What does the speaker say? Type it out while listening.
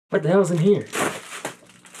What the hell's in here?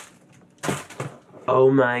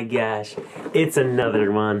 Oh my gosh, it's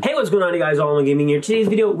another one. Hey, what's going on, you guys? All in Gaming here. Today's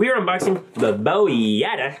video, we're unboxing the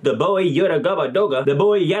BoYata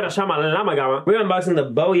Shamalamagama. We're unboxing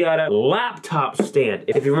the BoYata laptop stand.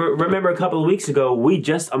 If you remember a couple of weeks ago, we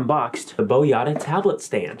just unboxed the BoYata tablet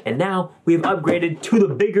stand. And now we've upgraded to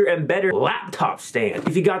the bigger and better laptop stand.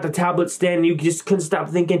 If you got the tablet stand, you just couldn't stop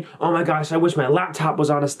thinking, oh my gosh, I wish my laptop was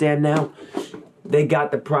on a stand now. They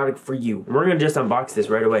got the product for you. We're gonna just unbox this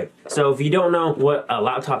right away. So if you don't know what a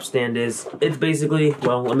laptop stand is, it's basically,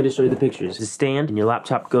 well, let me just show you the pictures. The stand and your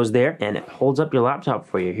laptop goes there and it holds up your laptop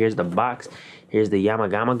for you. Here's the box. Here's the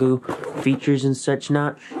Yamagamagoo features and such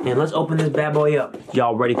not. And let's open this bad boy up.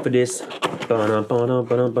 Y'all ready for this?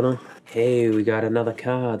 Hey, we got another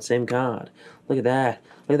card, same card. Look at that.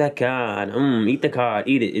 Look at that card. Eat the card.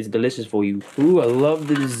 Eat it. It's delicious for you. Ooh, I love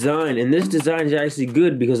the design. And this design is actually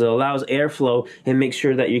good because it allows airflow and makes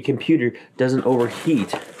sure that your computer doesn't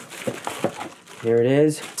overheat. Here it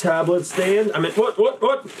is. Tablet stand. I mean,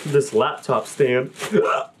 what? This laptop stand.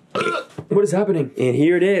 What is happening? And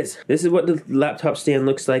here it is. This is what the laptop stand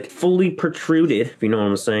looks like. Fully protruded, if you know what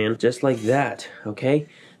I'm saying. Just like that, okay?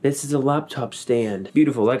 This is a laptop stand.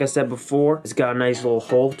 Beautiful. Like I said before, it's got a nice little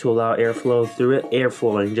hole to allow airflow through it.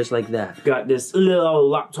 Airflowing, just like that. Got this little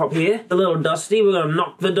laptop here. A little dusty. We're gonna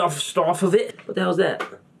knock the dust off of it. What the hell's that?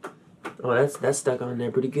 Oh, that's stuck on there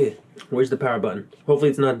pretty good. Where's the power button? Hopefully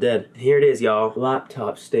it's not dead. Here it is, y'all.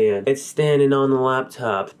 Laptop stand. It's standing on the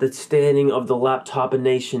laptop. The standing of the laptop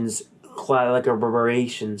nations.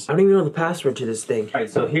 Collaborations. I don't even know the password to this thing. Alright,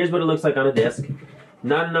 so here's what it looks like on a desk.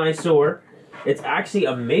 Not an eyesore. It's actually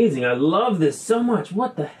amazing. I love this so much.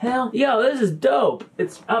 What the hell? Yo, this is dope.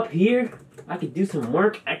 It's up here. I could do some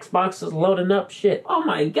work. Xbox is loading up shit. Oh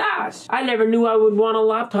my gosh. I never knew I would want a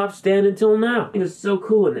laptop stand until now. It's so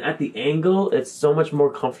cool. And at the angle, it's so much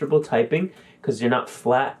more comfortable typing because you're not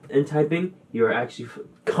flat in typing. You're actually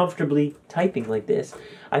comfortably typing like this.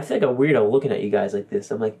 I feel like a weirdo looking at you guys like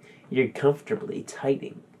this. I'm like, you're comfortably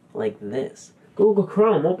typing like this. Google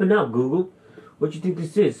Chrome, open up, Google. What you think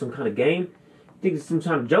this is? Some kind of game? Think it's some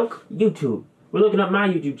kind of joke? YouTube. We're looking up my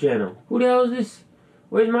YouTube channel. Who the hell is this?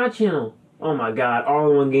 Where's my channel? Oh my god,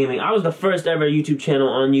 All-in-One Gaming. I was the first ever YouTube channel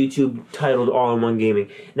on YouTube titled All-in-One Gaming.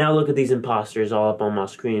 Now look at these imposters all up on my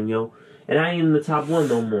screen, yo. And I ain't in the top one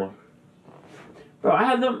no more. Bro, I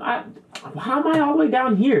have them. How am I all the way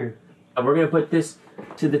down here? We're gonna put this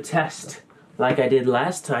to the test like I did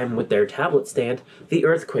last time with their tablet stand. The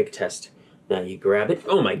earthquake test. Now you grab it.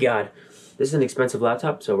 Oh my god. This is an expensive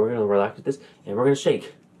laptop, so we're going to relax with this, and we're going to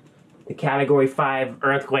shake. The Category 5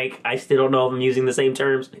 earthquake, I still don't know if I'm using the same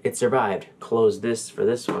terms. It survived. Close this for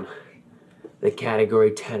this one. The Category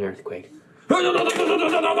 10 earthquake.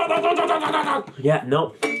 Yeah,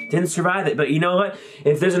 nope. Didn't survive it, but you know what?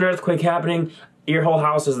 If there's an earthquake happening, your whole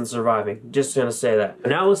house isn't surviving. Just gonna say that.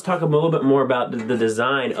 Now let's talk a little bit more about the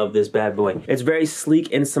design of this bad boy. It's very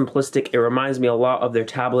sleek and simplistic. It reminds me a lot of their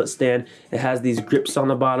tablet stand. It has these grips on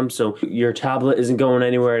the bottom so your tablet isn't going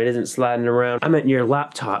anywhere. It isn't sliding around. I meant your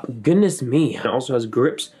laptop. Goodness me. It also has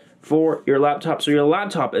grips for your laptop so your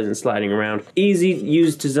laptop isn't sliding around. Easy to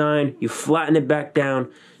use design. You flatten it back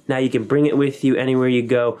down. Now you can bring it with you anywhere you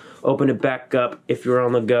go. Open it back up if you're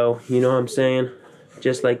on the go. You know what I'm saying?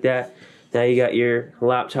 Just like that. Now you got your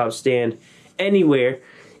laptop stand anywhere,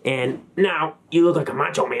 and now you look like a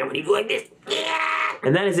macho man when you do like this. Yeah!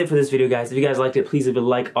 And that is it for this video, guys. If you guys liked it, please leave a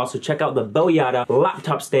like. Also, check out the BoYata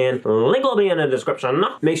laptop stand. Link will be in the description.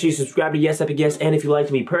 Make sure you subscribe to YesEpicYes, and if you like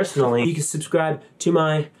me personally, you can subscribe to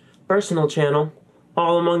my personal channel,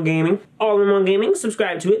 All-in-One Gaming. All-in-One Gaming,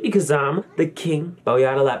 subscribe to it because I'm the king.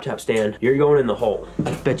 BoYata laptop stand. You're going in the hole.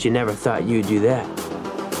 I bet you never thought you'd do that.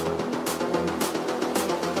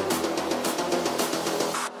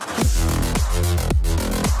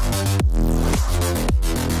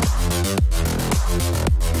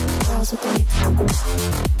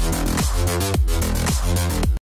 With me.